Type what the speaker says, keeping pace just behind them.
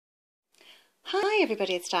Hi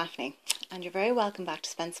everybody, it's Daphne, and you're very welcome back to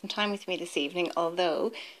spend some time with me this evening,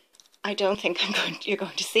 although I don't think you're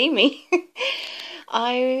going to see me.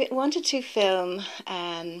 I wanted to film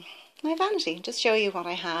my vanity, just show you what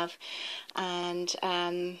I have, and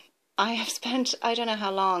I have spent I don't know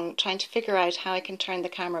how long trying to figure out how I can turn the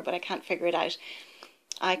camera, but I can't figure it out.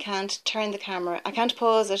 I can't turn the camera, I can't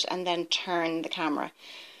pause it and then turn the camera.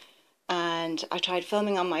 And I tried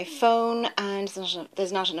filming on my phone, and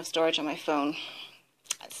there's not enough storage on my phone.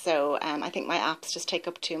 So I think my apps just take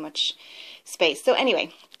up too much space. So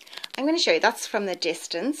anyway, I'm going to show you. That's from the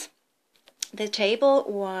distance. The table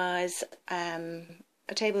was a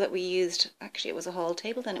table that we used. Actually, it was a hall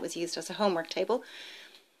table. Then it was used as a homework table.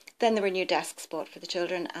 Then there were new desks bought for the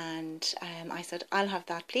children, and I said, I'll have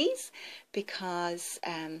that, please, because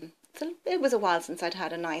it was a while since I'd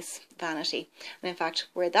had a nice vanity. And in fact,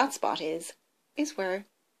 where that spot is where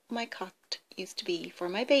my cot used to be for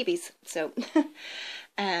my babies. So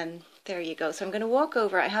there you go. So I'm going to walk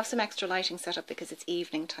over. I have some extra lighting set up because it's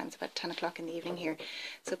evening time. It's about 10 o'clock in the evening here.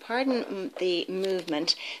 So pardon the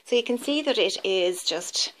movement. So you can see that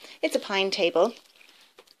it's a pine table.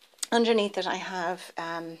 Underneath it I have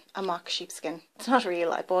a mock sheepskin. It's not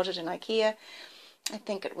real. I bought it in IKEA. I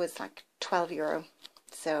think it was like €12.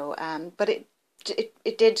 So, but it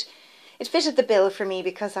fitted the bill for me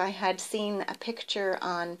because I had seen a picture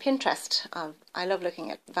on Pinterest of, I love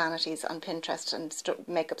looking at vanities on Pinterest and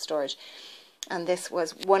makeup storage, and this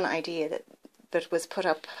was one idea that was put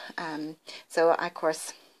up. So of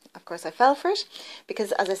course I fell for it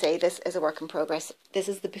because, as I say, this is a work in progress. This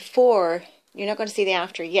is the before. You're not going to see the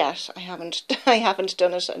after yet. I haven't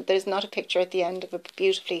done it. There's not a picture at the end of a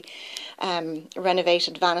beautifully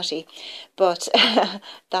renovated vanity, but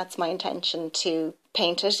that's my intention, to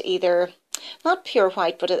paint it either not pure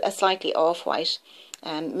white, but a slightly off-white.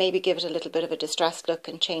 Maybe give it a little bit of a distressed look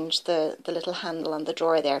and change the little handle on the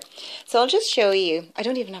drawer there. So I'll just show you. I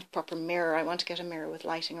don't even have a proper mirror. I want to get a mirror with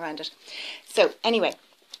lighting around it. So anyway,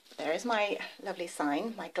 there's my lovely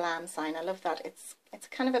sign, my glam sign. I love that. It's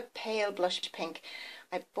kind of a pale blush pink.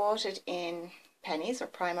 I bought it in Pennies or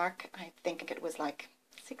Primark. I think it was like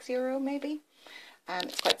 €6 maybe.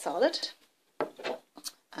 It's quite solid.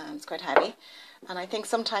 It's quite heavy. And I think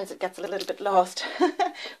sometimes it gets a little bit lost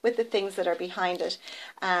with the things that are behind it.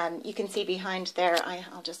 You can see behind there,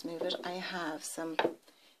 I'll just move it, I have some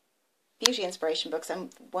beauty inspiration books,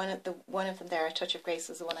 and one of them there, A Touch of Grace,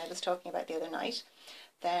 was the one I was talking about the other night.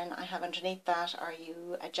 Then I have underneath that, Are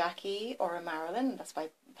You a Jackie or a Marilyn? That's by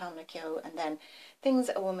Pamela Keogh. And then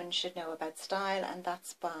Things a Woman Should Know About Style, and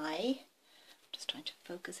that's by, just trying to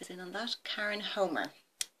focus in on that, Karen Homer.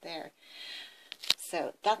 There.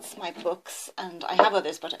 So that's my books, and I have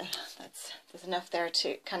others, but there's enough there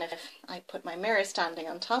to kind of, I put my mirror standing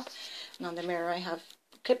on top, and on the mirror I have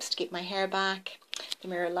clips to keep my hair back. The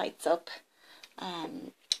mirror lights up.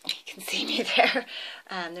 You can see me there.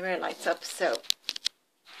 The mirror lights up, so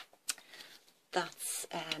that's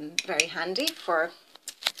very handy for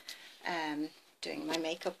doing my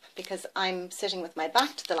makeup, because I'm sitting with my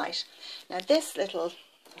back to the light. Now this little,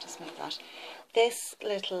 I'll just move that, this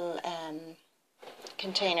little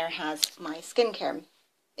container has my skincare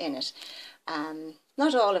in it.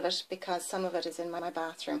 Not all of it, because some of it is in my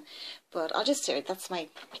bathroom, but I'll just show you. That's my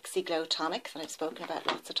Pixie Glow Tonic that I've spoken about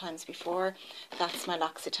lots of times before. That's my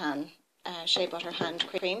L'Occitane Shea Butter Hand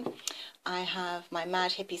Cream. I have my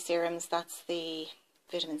Mad Hippie serums. That's the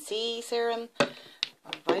vitamin C serum, or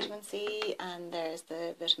vitamin C, and there's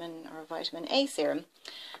the vitamin or vitamin A serum.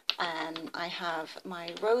 I have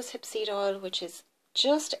my rosehip seed oil, which is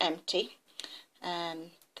just empty.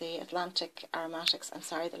 The Atlantic Aromatics, I'm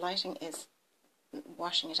sorry, the lighting is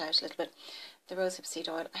washing it out a little bit. The rosehip seed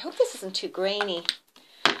oil. I hope this isn't too grainy.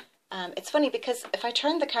 It's funny because if I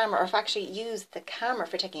turn the camera, or if I actually use the camera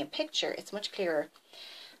for taking a picture, it's much clearer.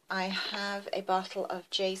 I have a bottle of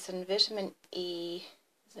Jason Vitamin E.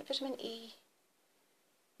 Is it Vitamin E?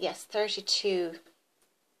 Yes,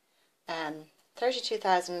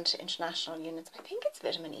 32,000 international units. I think it's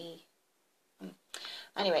Vitamin E.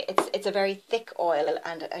 Anyway, it's a very thick oil,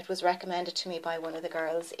 and it was recommended to me by one of the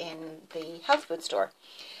girls in the health food store.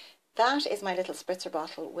 That is my little spritzer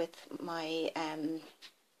bottle with my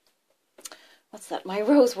what's that? My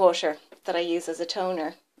rose water that I use as a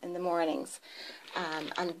toner in the mornings.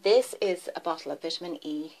 And this is a bottle of vitamin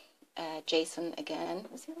E. Jason again.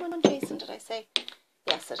 Was the other one Jason? Did I say?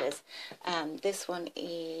 Yes, it is. This one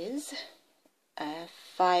is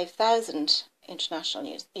 5,000 international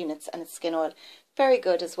units, and it's skin oil. Very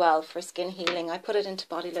good as well for skin healing. I put it into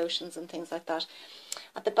body lotions and things like that.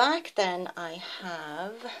 At the back then I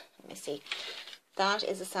have, let me see, that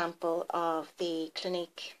is a sample of the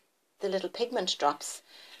Clinique the little pigment drops.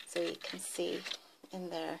 So you can see in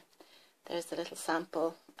there, there's the little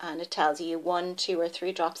sample, and it tells you 1, 2 or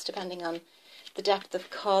 3 drops depending on the depth of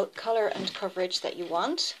colour and coverage that you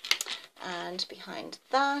want. And behind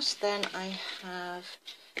that then I have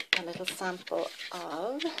a little sample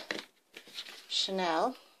of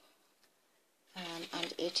Chanel,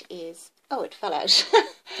 and it is, oh, it fell out.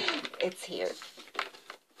 It's here.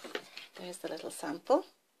 There's the little sample.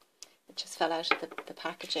 It just fell out of the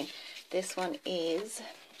packaging. This one is,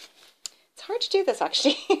 it's hard to do this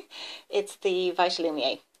actually. It's the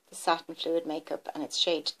Vitalumiere, the Satin Fluid Makeup, and it's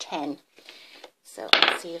shade 10. So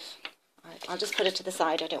let's see if, I'll just put it to the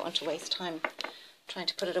side. I don't want to waste time trying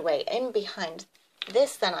to put it away. In behind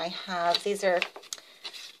this then I have, these are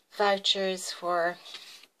vouchers for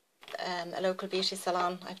a local beauty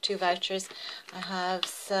salon. I have 2 vouchers. I have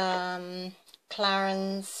some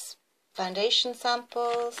Clarins foundation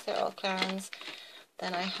samples, they're all Clarins.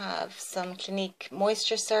 Then I have some Clinique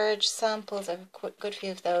Moisture Surge samples, I have a good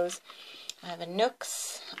few of those. I have a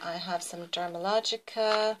Nux, I have some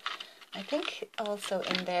Dermalogica, I think also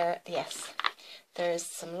in there, yes, there's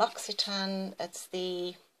some L'Occitane, it's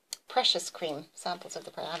the Precious Cream, samples of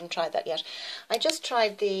the, I haven't tried that yet. I just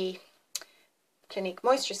tried the Clinique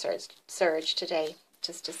Moisture Surge today,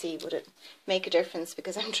 just to see would it make a difference,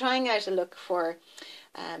 because I'm trying out a look for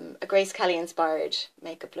a Grace Kelly inspired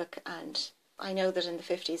makeup look, and I know that in the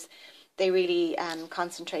 50s they really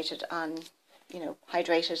concentrated on, you know,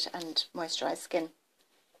 hydrated and moisturised skin.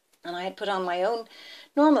 And I had put on my own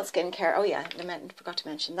normal skincare. Oh yeah, I forgot to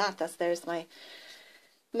mention that. There's my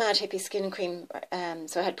Mad Hippie skin cream.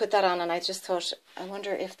 So I had put that on, and I just thought, I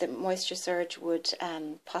wonder if the Moisture Surge would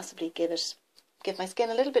possibly give my skin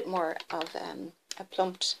a little bit more of a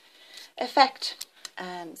plumped effect.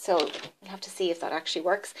 So we'll have to see if that actually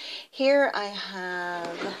works. Here I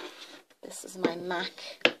have, this is my MAC.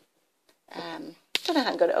 I don't know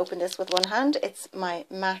how I'm going to open this with one hand. It's my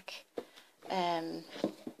MAC.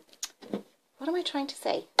 What am I trying to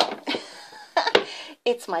say?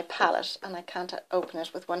 It's my palette, and I can't open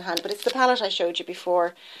it with one hand, but it's the palette I showed you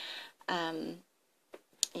before.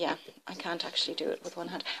 Yeah, I can't actually do it with one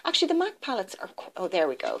hand. Actually, the MAC palettes are, oh, there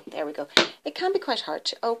we go, there we go. It can be quite hard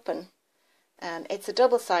to open. It's a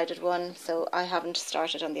double-sided one, so I haven't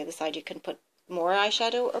started on the other side. You can put more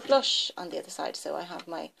eyeshadow or blush on the other side, so I have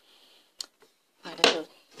my little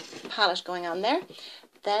palette going on there.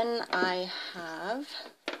 Then I have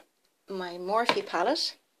my Morphe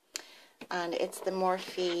palette, and it's the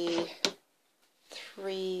Morphe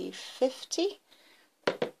 350.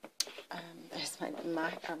 There's my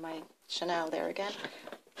MAC, or my Chanel there again.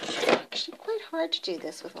 It's actually quite hard to do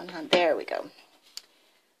this with one hand. There we go.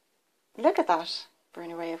 Look at that for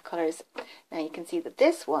an array of colours. Now you can see that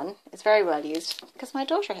this one is very well used because my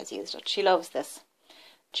daughter has used it. She loves this.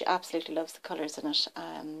 She absolutely loves the colours in it.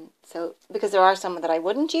 So because there are some that I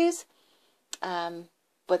wouldn't use, but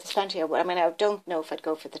there's plenty of, I mean, I don't know if I'd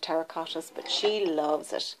go for the terracottas, but she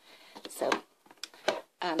loves it. So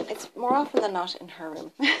it's more often than not in her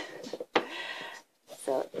room.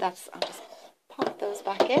 So that's, I'll just pop those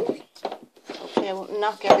back in. Hopefully I won't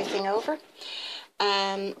knock everything over.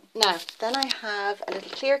 Now, then I have a little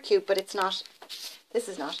clear cube, but it's not, this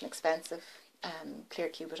is not an expensive clear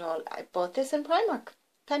cube at all. I bought this in Primark,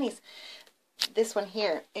 pennies. This one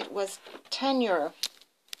here, it was €10,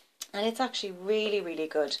 and it's actually really, really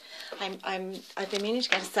good. I've been meaning to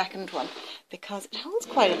get a second one because it holds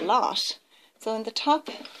quite a lot. So in the top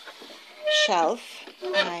shelf,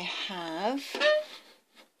 I have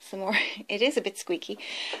some more. It is a bit squeaky.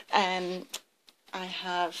 I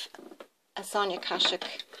have a Sonia Kashuk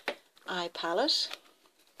eye palette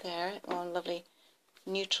there, all lovely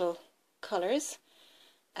neutral colours.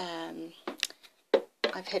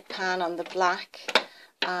 I've hit pan on the black.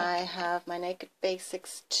 I have my Naked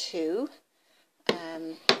Basics 2. Do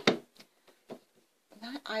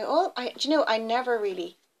you know, I never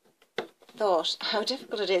really thought how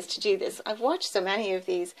difficult it is to do this. I've watched so many of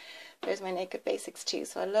these. There's my Naked Basics 2,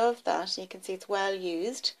 so I love that. You can see it's well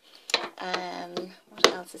used. What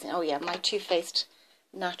else is in? Oh yeah, my Too Faced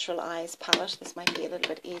Natural Eyes palette. This might be a little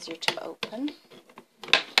bit easier to open.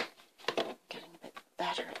 Getting a bit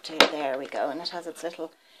better at it. There we go, and it has its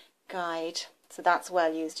little guide. So that's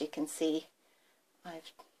well used. You can see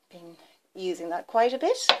I've been using that quite a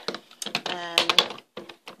bit.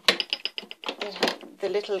 The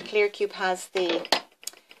little clear cube has the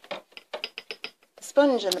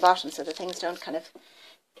sponge in the bottom so the things don't kind of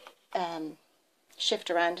shift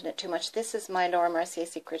around in it too much. This is my Laura Mercier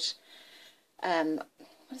Secret, what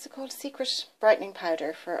is it called? Secret Brightening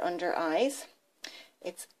Powder for under eyes.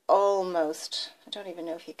 It's almost, I don't even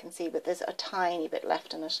know if you can see, but there's a tiny bit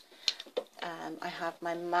left in it. I have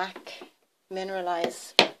my MAC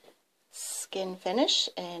Mineralize Skin Finish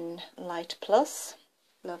in Light Plus.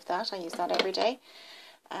 Love that. I use that every day.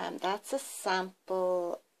 That's a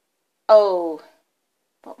sample. Oh,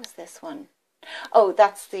 what was this one? Oh,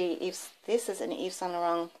 that's the this is an Yves Saint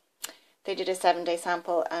Laurent. They did a 7-day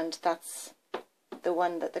sample, and that's the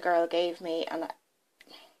one that the girl gave me, and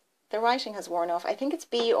the writing has worn off. I think it's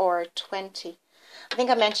BR20. I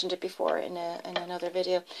think I mentioned it before in another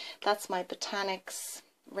video. That's my Botanics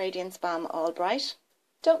Radiance Balm All Bright.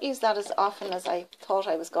 Don't use that as often as I thought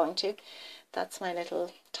I was going to. That's my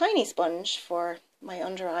little tiny sponge for my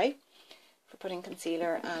under eye, for putting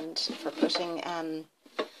concealer and for putting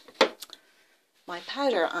my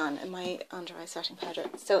powder on, and my under eye setting powder.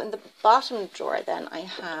 So in the bottom drawer then I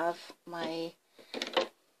have my,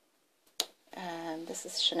 this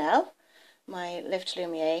is Chanel, my Lift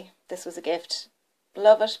Lumiere. This was a gift.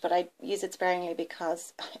 Love it, but I use it sparingly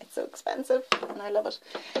because it's so expensive and I love it.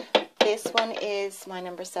 This one is my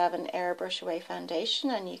number 7 Airbrush Away foundation,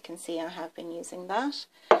 and you can see I have been using that.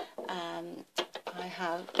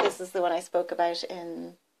 This is the one I spoke about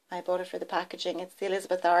I bought it for the packaging. It's the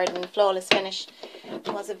Elizabeth Arden Flawless Finish. It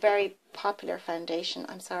was a very popular foundation.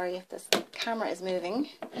 I'm sorry if this camera is moving.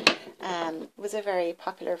 It was a very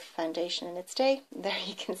popular foundation in its day. There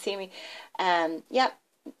you can see me. Yeah,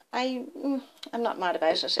 I'm not mad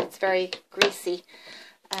about it. It's very greasy.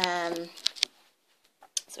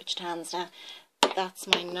 Switched hands now. That's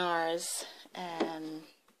my NARS. I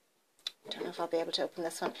don't know if I'll be able to open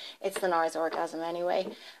this one. It's the NARS Orgasm anyway.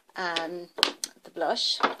 The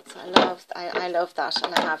blush. So I love that,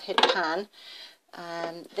 and I have Hit Pan.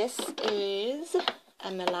 This is a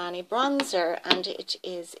Milani bronzer, and it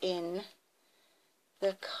is in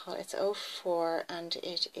the color, it's 04, and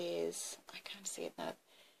it is, I can't see it now,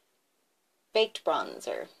 baked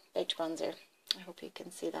bronzer. I hope you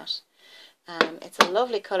can see that. It's a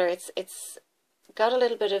lovely color. It's got a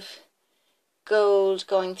little bit of gold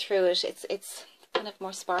going through it. It's kind of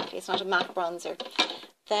more sparkly. It's not a matte bronzer.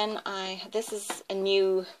 Then this is a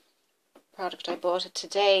new product. I bought it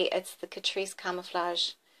today. It's the Catrice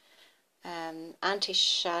Camouflage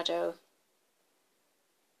Anti-Shadow.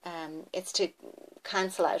 It's to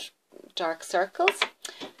cancel out dark circles.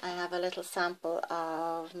 I have a little sample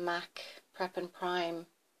of MAC Prep and Prime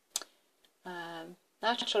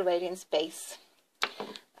Natural Radiance Base.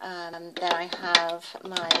 Then I have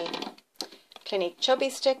my Clinique Chubby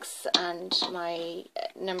Sticks and my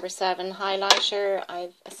number 7 highlighter.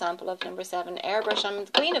 I've a sample of number 7 airbrush. I'm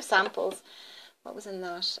the queen of samples. What was in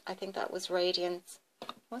that? I think that was Radiance.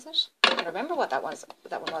 Was it? I don't remember what that was.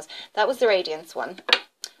 That one was. That was the Radiance one,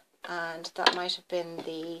 and that might have been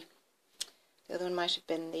the other one. Might have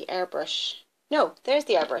been the airbrush. No, there's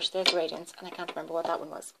the airbrush. There's the Radiance, and I can't remember what that one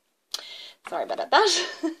was. Sorry about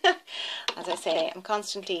that. As I say, I'm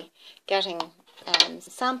constantly getting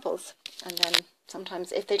samples, and then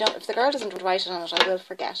sometimes if the girl doesn't write it on it, I will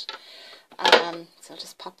forget. So I'll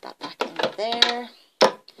just pop that back in there.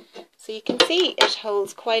 So you can see it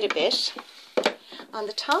holds quite a bit. On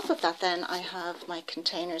the top of that then I have my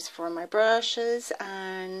containers for my brushes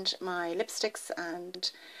and my lipsticks and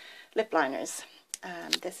lip liners.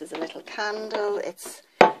 This is a little candle. It's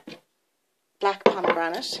black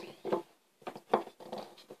pomegranate.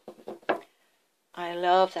 I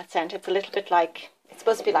love that scent. It's a little bit like, it's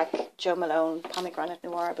supposed to be like Jo Malone Pomegranate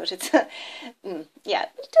Noir, but it's, yeah,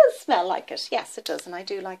 it does smell like it. Yes, it does, and I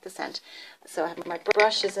do like the scent. So I have my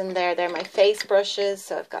brushes in there. They're my face brushes.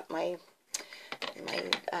 So I've got my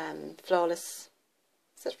Flawless,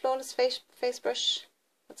 is it Flawless face brush?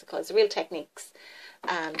 What's it called? It's Real Techniques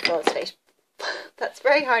Flawless face. That's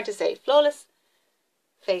very hard to say. Flawless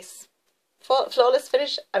Finish.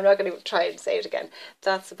 I'm not going to try and say it again.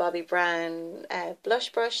 That's a Bobbi Brown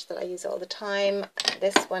blush brush that I use all the time.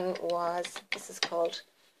 This one was, this is called,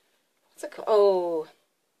 what's it called? Oh,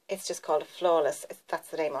 it's just called a Flawless. That's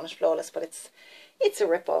the name on it, Flawless, but it's a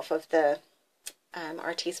rip-off of the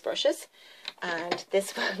Artiste brushes. And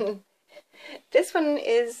this one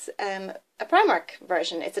is a Primark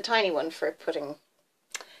version. It's a tiny one for putting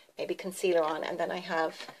maybe concealer on. And then I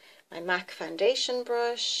have my MAC foundation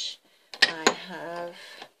brush. I have,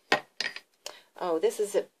 oh, this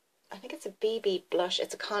is I think it's a BB blush.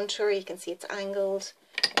 It's a contour. You can see it's angled.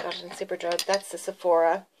 I got it in Superdrug. That's the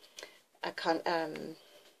Sephora a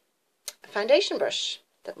foundation brush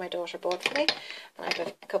that my daughter bought for me. And I have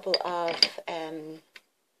a couple of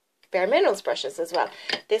Bare Minerals brushes as well.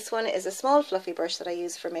 This one is a small fluffy brush that I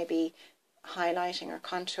use for maybe highlighting or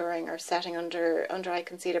contouring or setting under eye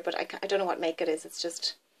concealer, but I don't know what make it is. It's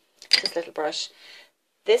just this little brush.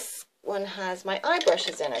 This one has my eye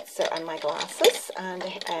brushes in it, so, and my glasses, and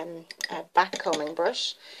a back combing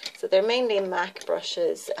brush. So they're mainly MAC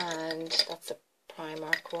brushes, and that's a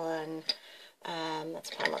Primark one.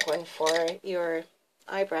 That's Primark one for your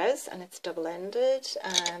eyebrows, and it's double-ended.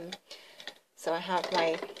 So I have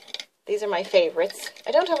these are my favourites.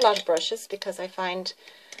 I don't have a lot of brushes because I find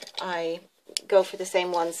I go for the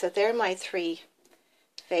same ones. So they're my 3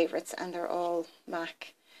 favourites, and they're all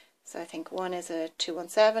MAC. So I think one is a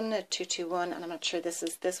 217, a 221, and I'm not sure this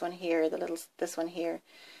one here, this one here,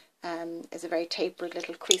 is a very tapered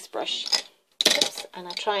little crease brush. Oops, and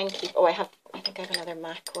I try and keep, I think I have another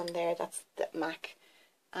MAC one there, that's the MAC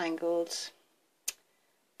angled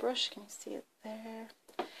brush, can you see it there?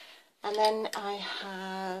 And then I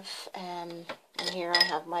have, and here I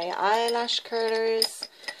have my eyelash curlers,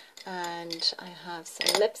 and I have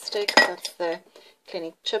some lipstick. That's the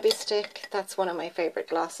Clinique Chubby Stick. That's one of my favourite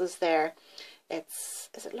glosses there. Is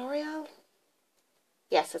it L'Oreal?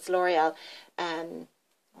 Yes, it's L'Oreal.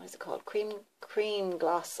 What is it called? Cream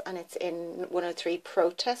gloss, and it's in 103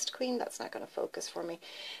 Protest Cream. That's not going to focus for me.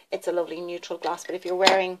 It's a lovely neutral gloss, but if you're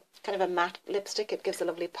wearing kind of a matte lipstick, it gives a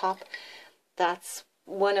lovely pop. That's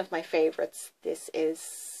one of my favourites. This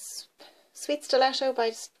is Sweet Stiletto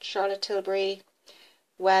by Charlotte Tilbury.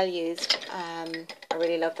 Well used. I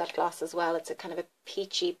really love that gloss as well. It's a kind of a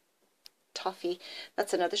peachy toffee.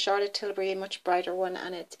 That's another Charlotte Tilbury, a much brighter one,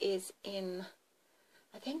 and it is in,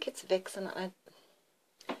 I think it's Vixen. I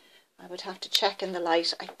would have to check in the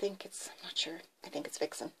light. I'm not sure. I think it's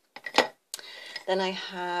Vixen. Then I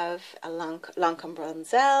have a Lancome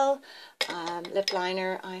Bronzell lip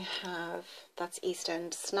liner. I have, that's East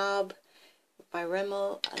End Snob by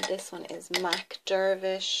Rimmel, and this one is MAC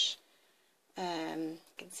Dervish. You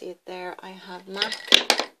can see it there. I have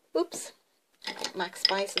MAC, oops, I think MAC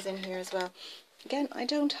Spices in here as well. Again, I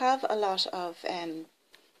don't have a lot of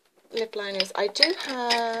lip liners. I do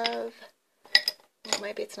have, well,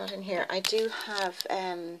 maybe it's not in here. I do have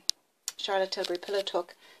Charlotte Tilbury Pillow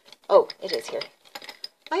Talk. Oh, it is here.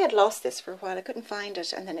 I had lost this for a while. I couldn't find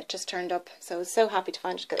it, and then it just turned up. So I was so happy to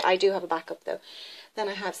find it, because I do have a backup though. Then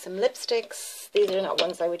I have some lipsticks. These are not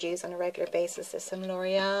ones I would use on a regular basis. There's some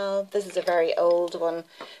L'Oreal. This is a very old one,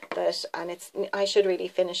 and I should really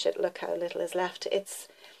finish it. Look how little is left. It's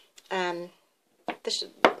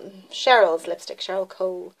Cheryl's lipstick, Cheryl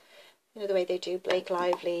Cole. You know the way they do Blake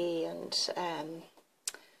Lively, and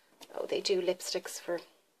they do lipsticks for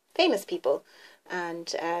famous people,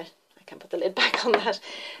 and I can't put the lid back on that,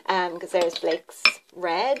 because there's Blake's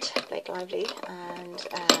Red, Blake Lively, and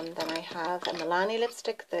then I have a Milani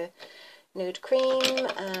lipstick, the Nude Cream,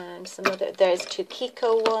 and some other, there's 2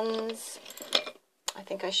 Kiko ones. I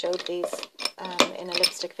think I showed these in a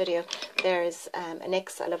lipstick video. There's a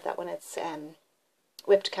NYX, I love that one, it's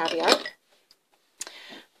Whipped Caviar.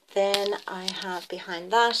 Then I have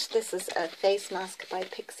behind that, this is a face mask by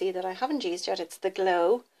Pixie that I haven't used yet. It's the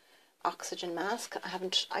Glow Oxygen Mask.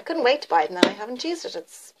 I couldn't wait to buy it, and then I haven't used it.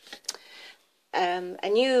 It's a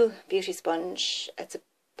new beauty sponge. It's a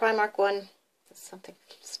Primark one. There's something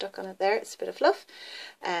stuck on it there. It's a bit of fluff.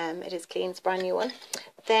 It is clean. It's a brand new one.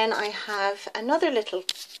 Then I have another little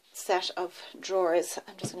set of drawers.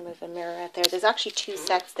 I'm just going to move the mirror out there. There's actually 2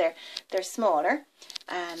 sets there. They're smaller,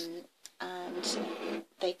 and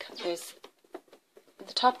there's in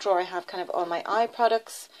the top drawer I have kind of all my eye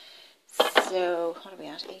products. So what are we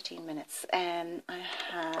at? 18 minutes. I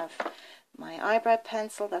have my eyebrow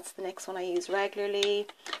pencil. That's the NYX one I use regularly.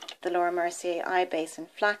 The Laura Mercier Eye Base in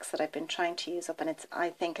Flax that I've been trying to use up, and I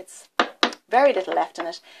think it's very little left in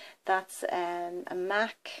it. That's a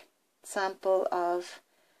MAC sample of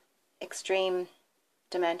Extreme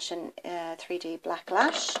Dimension 3D Black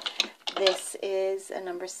Lash. This is a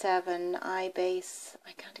number 7 eye base.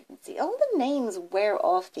 I can't even see. All the names wear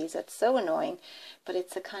off these. It's so annoying. But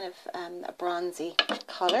it's a kind of a bronzy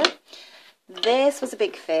colour. This was a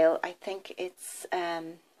big fail. I think it's,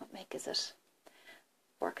 what make is it?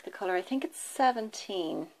 Work the colour. I think it's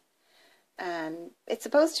 17. It's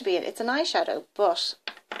supposed to be, it's an eyeshadow, but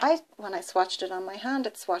when I swatched it on my hand,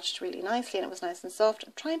 it swatched really nicely and it was nice and soft.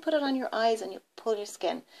 Try and put it on your eyes and you pull your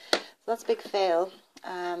skin. So that's a big fail.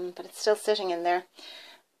 But it's still sitting in there.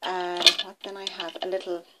 Then I have a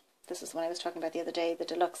little, this is one I was talking about the other day, the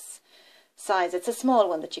deluxe size. It's a small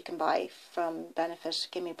one that you can buy from Benefit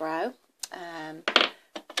Gimme Brow.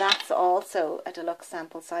 That's also a deluxe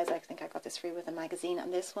sample size. I think I got this free with a magazine,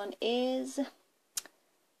 and this one is,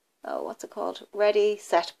 oh, what's it called? Ready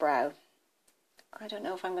Set Brow. I don't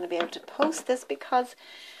know if I'm going to be able to post this because,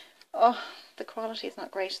 oh, the quality is not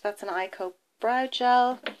great. That's an Ico brow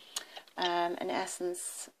gel. An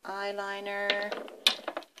Essence eyeliner.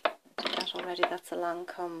 That that already. That's a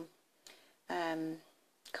Lancome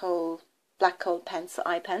black coal pencil,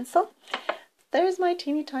 eye pencil. There's my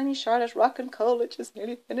teeny tiny Charlotte Rock and Coal, which is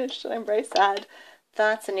nearly finished, and I'm very sad.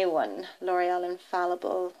 That's a new one, L'Oreal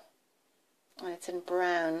Infallible, and it's in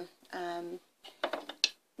brown.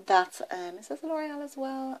 That's is this L'Oreal as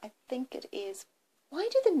well? I think it is. Why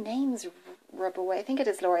do the names rub away? I think it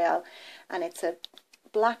is L'Oreal, and it's a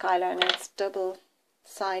black eyeliner. It's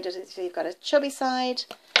double-sided. So you've got a chubby side,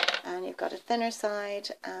 and you've got a thinner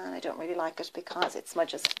side, and I don't really like it because it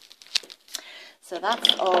smudges. So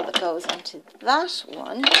that's all that goes into that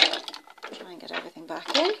one. Try and get everything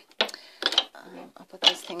back in. I'll put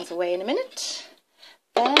those things away in a minute.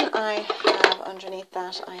 Then I have, underneath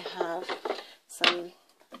that, I have some,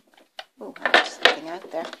 oh, I have something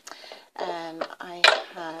out there. I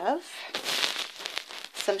have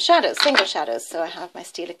some shadows, single shadows. So I have my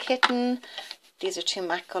Stila Kitten. These are two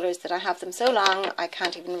MAC colours that I have them so long I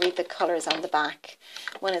can't even read the colours on the back.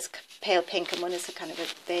 One is pale pink and one is a kind of a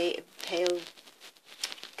pale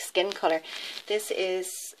skin colour. This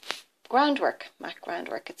is Groundwork, MAC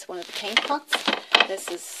Groundwork. It's one of the paint pots. This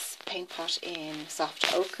is paint pot in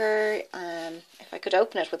soft ochre. If I could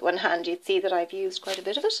open it with one hand, you'd see that I've used quite a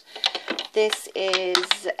bit of it. This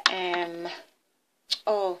is,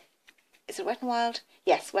 oh, is it Wet n Wild?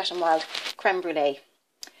 Yes, Wet n Wild Creme Brulee.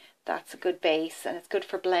 That's a good base, and it's good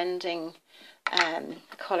for blending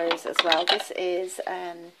colours as well. This is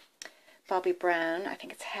Bobbi Brown. I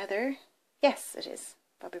think it's Heather. Yes, it is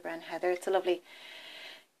Bobbi Brown Heather. It's a lovely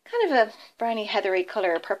kind of a browny heathery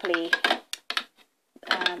colour, purpley.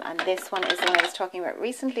 And this one is the one I was talking about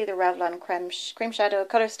recently, the Revlon Cream Shadow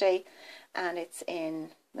Colour Stay, and it's in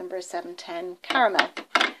number 710 Caramel.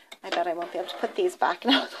 I bet I won't be able to put these back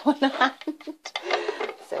now with one hand.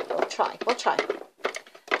 So we'll try.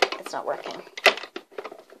 It's not working.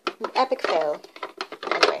 Epic fail.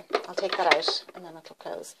 Anyway, I'll take that out and then it'll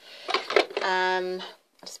close. I'll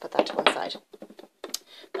just put that to one side.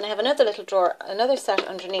 And I have another little drawer, another set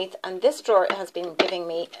underneath, and this drawer has been giving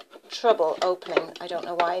me trouble opening. I don't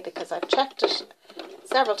know why, because I've checked it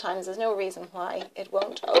several times. There's no reason why it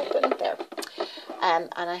won't open. There. And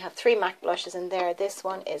I have 3 MAC blushes in there. This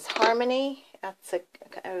one is Harmony. That's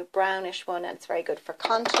a brownish one, and it's very good for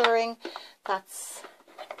contouring.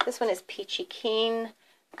 This one is Peachy Keen,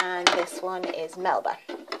 and this one is Melba.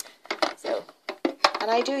 So, and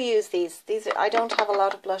I do use these. I don't have a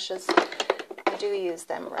lot of blushes. I do use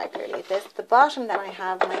them regularly. The bottom that I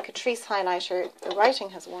have, my Catrice highlighter, the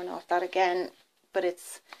writing has worn off that again, but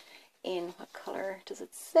it's in, what colour does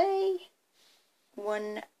it say?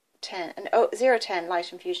 110, and 010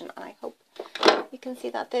 Light Infusion, and I hope you can see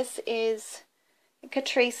that. This is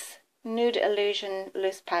Catrice Nude Illusion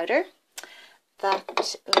Loose Powder.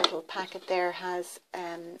 That little packet there has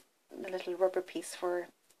a little rubber piece for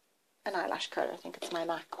an eyelash curler. I think it's my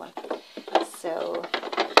MAC one. So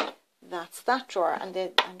that's that drawer, and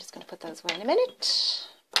I'm just going to put those away in a minute. So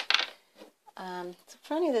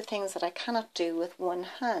for any of the things that I cannot do with one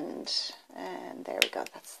hand, and there we go,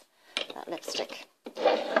 that's that lipstick.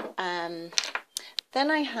 Then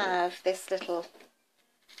I have this little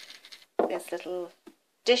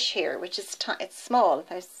dish here, which is it's small.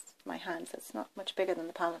 There's my hand, so it's not much bigger than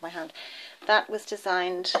the palm of my hand. That was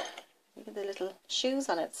designed, look at the little shoes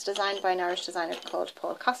on it. It's designed by an Irish designer called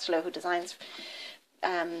Paul Costello, who designs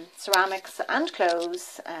ceramics and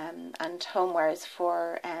clothes and homewares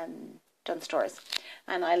for Dunnes Stores.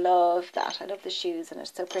 And I love that. I love the shoes, and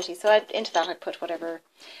it's so pretty. So into that I put whatever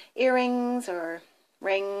earrings or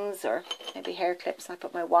rings or maybe hair clips. I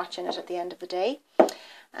put my watch in it at the end of the day.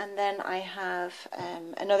 And then I have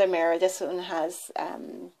another mirror. This one has,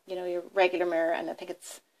 you know, your regular mirror, and I think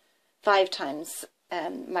it's 5 times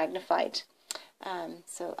magnified.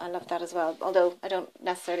 So I love that as well, although I don't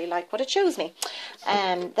necessarily like what it shows me.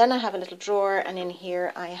 Then I have a little drawer, and in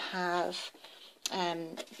here I have,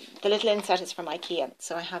 the little inset is from IKEA.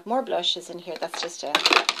 So I have more blushes in here. That's just a,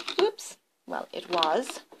 whoops, well, it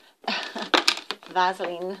was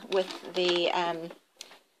Vaseline with the,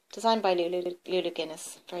 designed by Lulu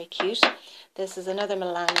Guinness, very cute. This is another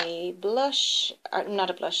Milani blush, or not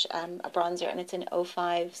a blush, a bronzer, and it's in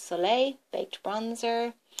 05 Soleil, baked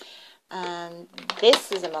bronzer.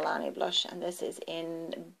 This is a Milani blush, and this is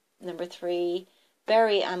in number 3,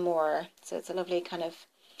 Berry Amour. So it's a lovely kind of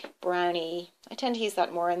brownie. I tend to use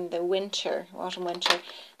that more in the winter, autumn winter.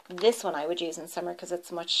 This one I would use in summer because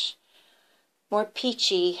it's much more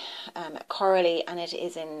peachy, corally, and it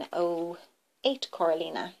is in 08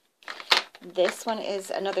 Coralina. This one is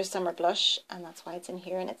another summer blush, and that's why it's in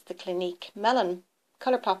here, and it's the Clinique Melon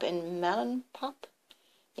Colourpop in Melon Pop.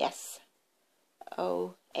 Yes,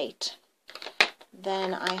 08.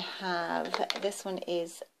 Then I have, this one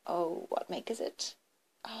is, oh, what make is it?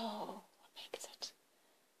 Oh, what make is it?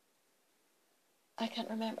 I can't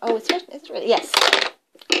remember. Oh, it's written, is it really? Yes.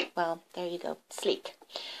 Well, there you go. Sleek.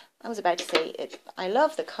 I was about to say, I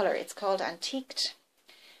love the colour. It's called Antiqued.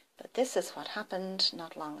 But this is what happened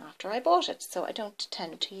not long after I bought it. So I don't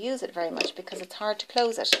tend to use it very much because it's hard to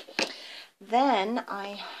close it. Then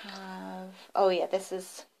I have, oh yeah, this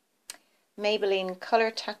is Maybelline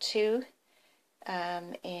Colour Tattoo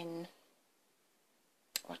in,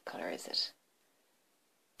 what colour is it?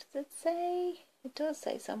 Does it say? It does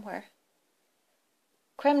say somewhere.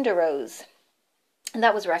 Creme de Rose. And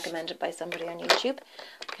that was recommended by somebody on YouTube.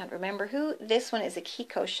 I can't remember who. This one is a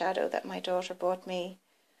Kiko shadow that my daughter bought me.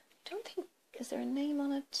 I don't think, is there a name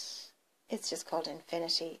on it? It's just called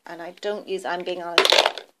Infinity. And I don't use, I'm being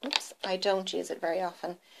honest, oops, I don't use it very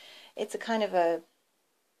often. It's a kind of a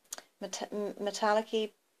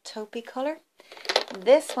metallic-y, taupey colour.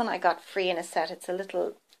 This one I got free in a set. It's a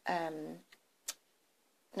little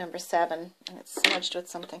number 7, and it's smudged with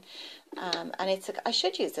something. And it's I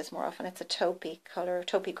should use this more often. It's a taupey colour,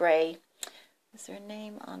 taupey grey. Is there a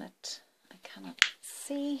name on it? I cannot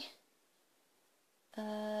see.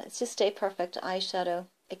 It's just Stay Perfect eyeshadow.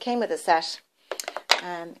 It came with a set.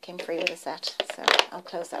 It came free with a set, so I'll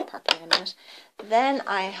close that properly in a minute. Then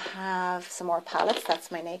I have some more palettes. That's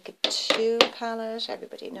my Naked 2 palette.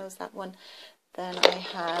 Everybody knows that one. Then I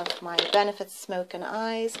have my Benefit Smoke and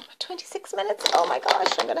Eyes. 26 minutes. Oh my gosh,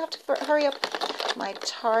 I'm going to have to hurry up. My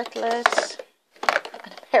Tartlet.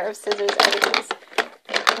 And a pair of scissors. Everything's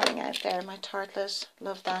coming out there. My Tartlet.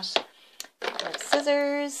 Love that. A pair of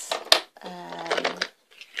scissors.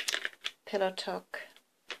 Pillow Tuck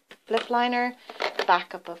lip liner.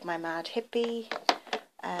 Backup of my Mad Hippie.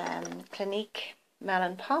 Clinique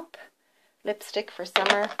Melon Pop. Lipstick for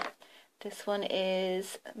summer. This one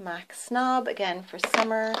is MAC Snob, again for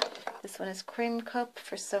summer. This one is Cream Cup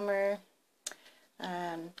for summer.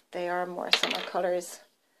 They are more summer colours.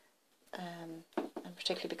 And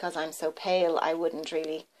particularly because I'm so pale, I wouldn't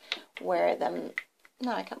really wear them.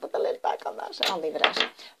 No, I can't put the lid back on that. I'll leave it out.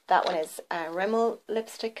 That one is Rimmel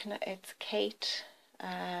lipstick. It's Kate.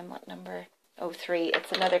 What number? 03.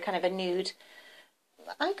 It's another kind of a nude.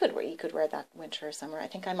 You could wear that winter or summer. I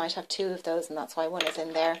think I might have 2 of those, and that's why one is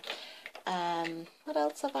in there. What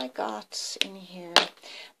else have I got in here?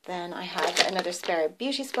 Then I have another spare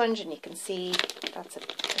beauty sponge, and you can see it's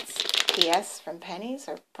PS from Pennies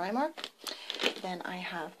or Primark. Then I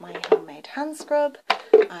have my homemade hand scrub.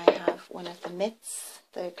 I have one of the mitts,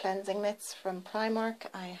 the cleansing mitts from Primark.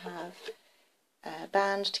 I have a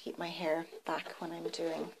band to keep my hair back when I'm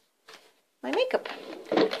doing my makeup.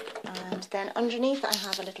 And then underneath I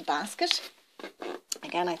have a little basket.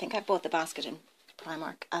 Again, I think I bought the basket in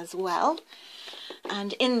Primark as well,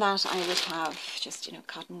 and in that I would have just, you know,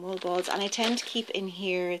 cotton wool balls, and I tend to keep in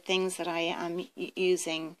here things that I am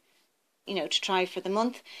using, you know, to try for the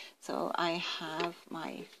month. So I have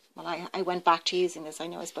my, well, I went back to using this. I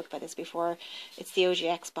know I spoke about this before. It's the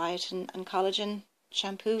OGX Biotin and Collagen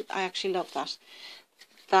shampoo. I actually love that.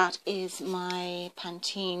 That is my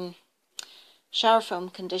Pantene shower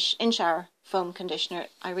foam in-shower foam conditioner.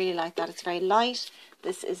 I really like that. It's very light.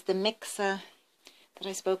 This is the Mixa that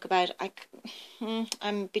I spoke about.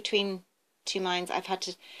 I'm between 2 minds. I've had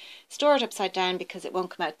to store it upside down because it won't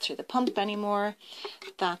come out through the pump anymore.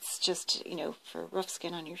 That's just, you know, for rough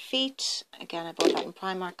skin on your feet. Again, I bought that in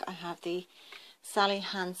Primark. I have the Sally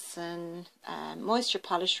Hansen moisture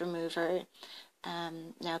polish remover,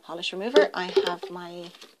 nail polish remover. I have my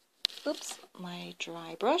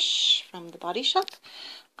dry brush from the Body Shop.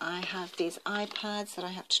 I have these eye pads that I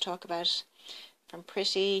have to talk about from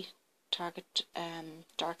Pretty, Target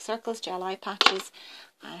Dark Circles gel eye patches.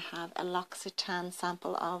 I have a L'Occitane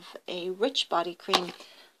sample of a Rich Body Cream.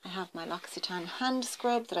 I have my L'Occitane hand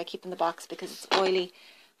scrub that I keep in the box because it's oily.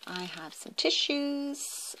 I have some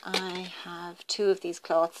tissues. I have 2 of these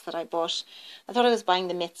cloths that I bought. I thought I was buying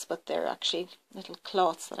the mitts, but they're actually little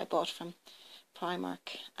cloths that I bought from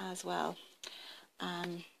Primark as well.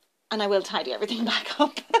 And I will tidy everything back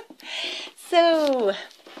up. So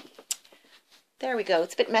there we go.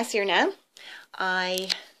 It's a bit messier now. I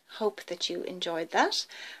hope that you enjoyed that,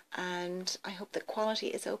 and I hope the quality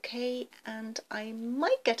is okay, and I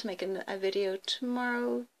might get to make a video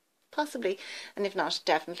tomorrow, possibly, and if not,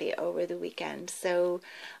 definitely over the weekend. So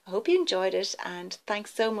I hope you enjoyed it, and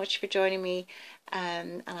thanks so much for joining me,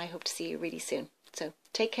 and I hope to see you really soon. So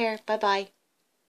take care. Bye bye.